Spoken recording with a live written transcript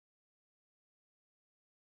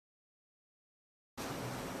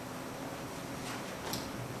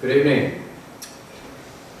Good evening.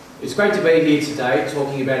 It's great to be here today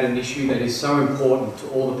talking about an issue that is so important to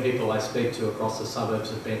all the people I speak to across the suburbs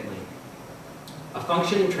of Bentleigh. A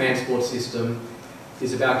functioning transport system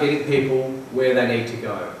is about getting people where they need to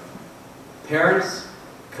go. Parents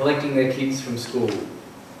collecting their kids from school,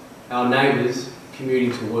 our neighbours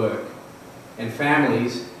commuting to work, and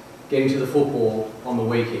families getting to the football on the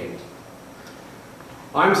weekend.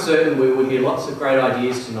 I'm certain we will hear lots of great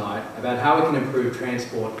ideas tonight about how we can improve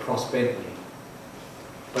transport across Bentleigh.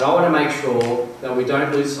 But I want to make sure that we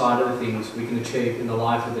don't lose sight of the things we can achieve in the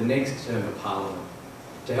life of the next term of Parliament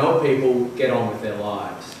to help people get on with their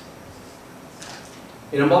lives.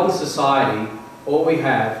 In a modern society, all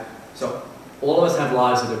of us have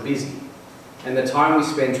lives that are busy, and the time we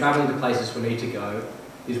spend travelling to places we need to go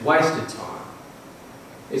is wasted time.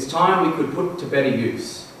 It's time we could put to better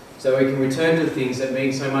use, so we can return to the things that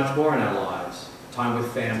mean so much more in our lives: time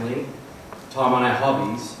with family, time on our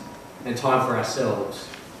hobbies, and time for ourselves.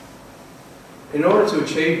 In order to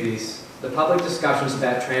achieve this, the public discussions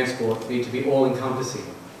about transport need to be all-encompassing.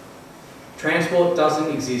 Transport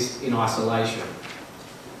doesn't exist in isolation.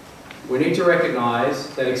 We need to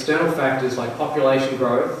recognise that external factors like population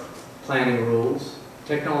growth, planning rules,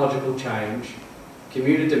 technological change,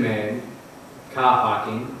 commuter demand, car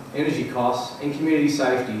parking, energy costs, and community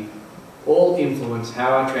safety all influence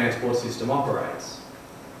how our transport system operates.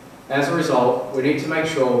 As a result, we need to make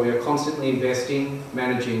sure we are constantly investing,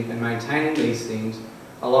 managing, and maintaining these things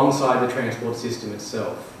alongside the transport system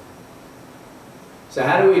itself. So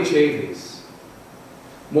how do we achieve this?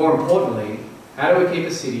 More importantly, how do we keep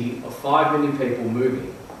a city of 5 million people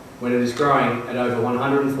moving when it is growing at over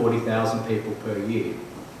 140,000 people per year?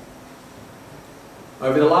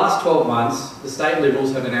 Over the last 12 months, the state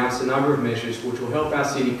Liberals have announced a number of measures which will help our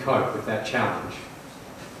city cope with that challenge.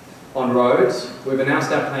 On roads, we've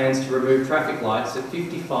announced our plans to remove traffic lights at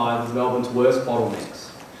 55 of Melbourne's worst bottlenecks.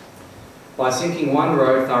 By sinking one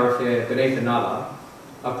road thoroughfare beneath another,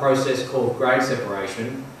 a process called grade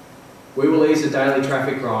separation, we will ease the daily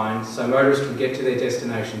traffic grind so motorists can get to their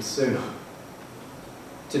destinations sooner.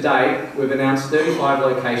 To date, we've announced 35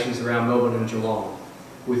 locations around Melbourne and Geelong,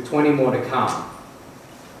 with 20 more to come.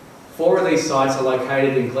 4 of these sites are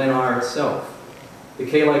located in Bentleigh itself. The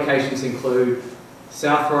key locations include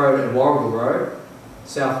South Road and Warrigal Road,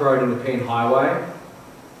 South Road and Nepean Highway,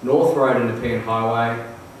 North Road and Nepean Highway,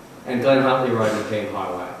 and Glen Huntly Road and Nepean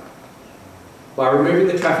Highway. By removing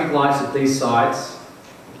the traffic lights at these sites,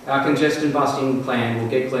 our congestion busting plan will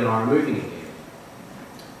get Bentleigh moving again.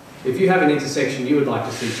 If you have an intersection you would like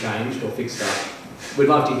to see changed or fixed up, we'd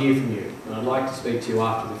love to hear from you, and I'd like to speak to you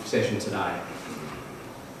after the session today.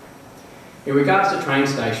 In regards to train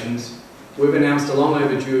stations, we've announced a long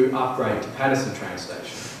overdue upgrade to Patterson train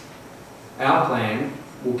station. Our plan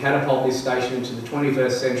will catapult this station into the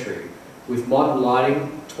 21st century with modern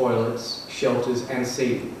lighting, toilets, shelters and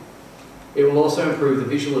seating. It will also improve the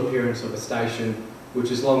visual appearance of the station, which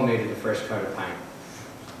has long needed a fresh coat of paint.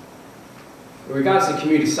 In regards to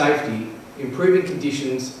commuter safety, improving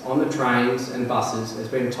conditions on the trains and buses has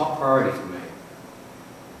been a top priority for me.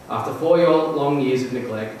 After 4 long years of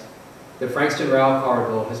neglect, the Frankston Rail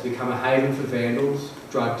Corridor has become a haven for vandals,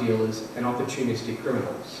 drug dealers and opportunistic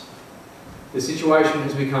criminals. The situation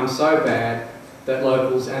has become so bad that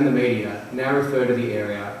locals and the media now refer to the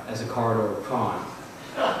area as a corridor of crime.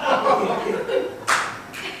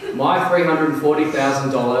 My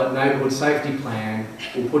 $340,000 neighbourhood safety plan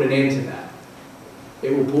will put an end to that.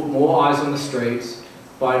 It will put more eyes on the streets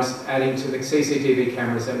by adding to the CCTV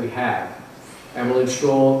cameras that we have, and will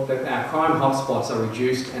ensure that our crime hotspots are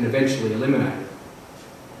reduced and eventually eliminated.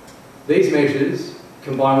 These measures,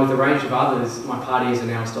 combined with a range of others my party has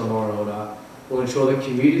announced on law and order, will ensure that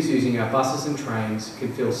commuters using our buses and trains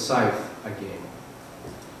can feel safe again.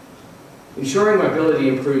 Ensuring mobility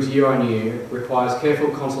improves year on year requires careful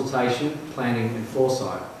consultation, planning and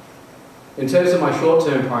foresight. In terms of my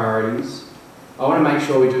short-term priorities, I want to make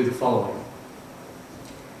sure we do the following.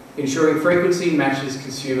 Ensuring frequency matches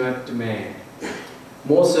consumer demand.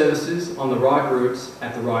 More services on the right routes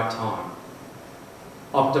at the right time.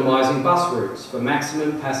 Optimising bus routes for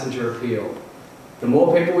maximum passenger appeal. The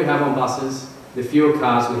more people we have on buses, the fewer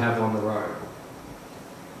cars we have on the road.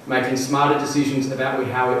 Making smarter decisions about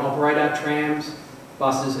how we operate our trams,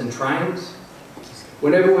 buses and trains.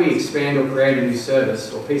 Whenever we expand or create a new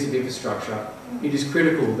service or piece of infrastructure, it is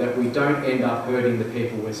critical that we don't end up hurting the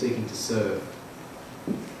people we're seeking to serve.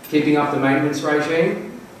 Keeping up the maintenance regime.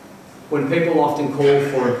 When people often call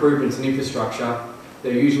for improvements in infrastructure,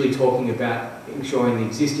 they're usually talking about ensuring the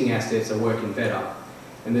existing assets are working better.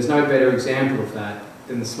 And there's no better example of that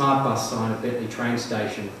than the smart bus sign at Bentleigh train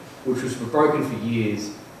station, which was broken for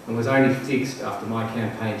years and was only fixed after my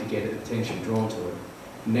campaign to get attention drawn to it.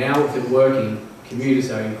 Now, with it working,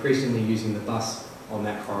 commuters are increasingly using the bus on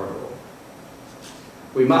that corridor.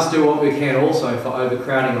 We must do what we can also for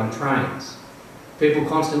overcrowding on trains. People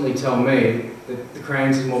constantly tell me that the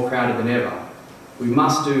trains is more crowded than ever. We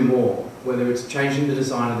must do more, whether it's changing the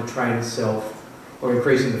design of the train itself or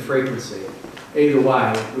increasing the frequency. Either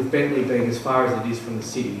way, with Bentleigh being as far as it is from the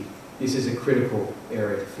city, this is a critical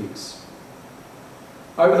area to fix.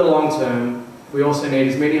 Over the long term, we also need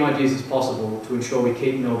as many ideas as possible to ensure we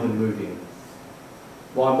keep Melbourne moving.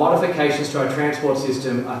 While modifications to our transport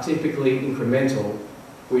system are typically incremental,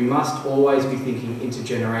 we must always be thinking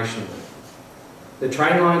intergenerationally. The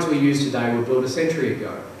train lines we use today were built a century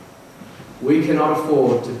ago. We cannot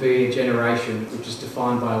afford to be a generation which is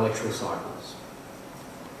defined by electoral cycles.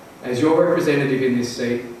 As your representative in this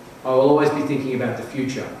seat, I will always be thinking about the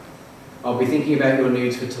future. I'll be thinking about your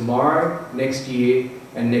needs for tomorrow, next year,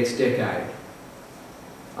 and next decade.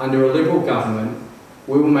 Under a Liberal government,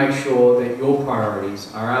 we will make sure that your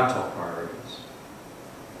priorities are our top priorities.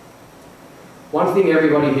 One thing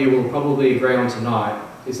everybody here will probably agree on tonight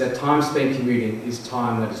is that time spent commuting is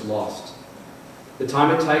time that is lost. The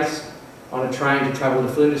time it takes on a train to travel to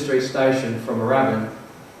Flinders Street Station from Moorabbin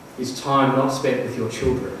is time not spent with your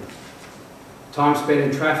children. Time spent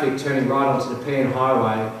in traffic turning right onto the Pean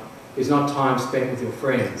Highway is not time spent with your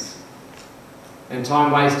friends. And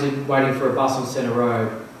time wasted waiting for a bus on Centre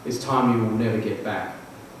Road is time you will never get back.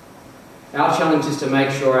 Our challenge is to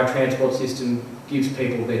make sure our transport system gives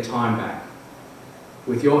people their time back.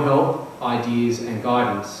 With your help, ideas and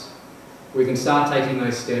guidance, we can start taking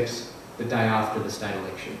those steps the day after the state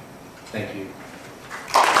election. Thank you.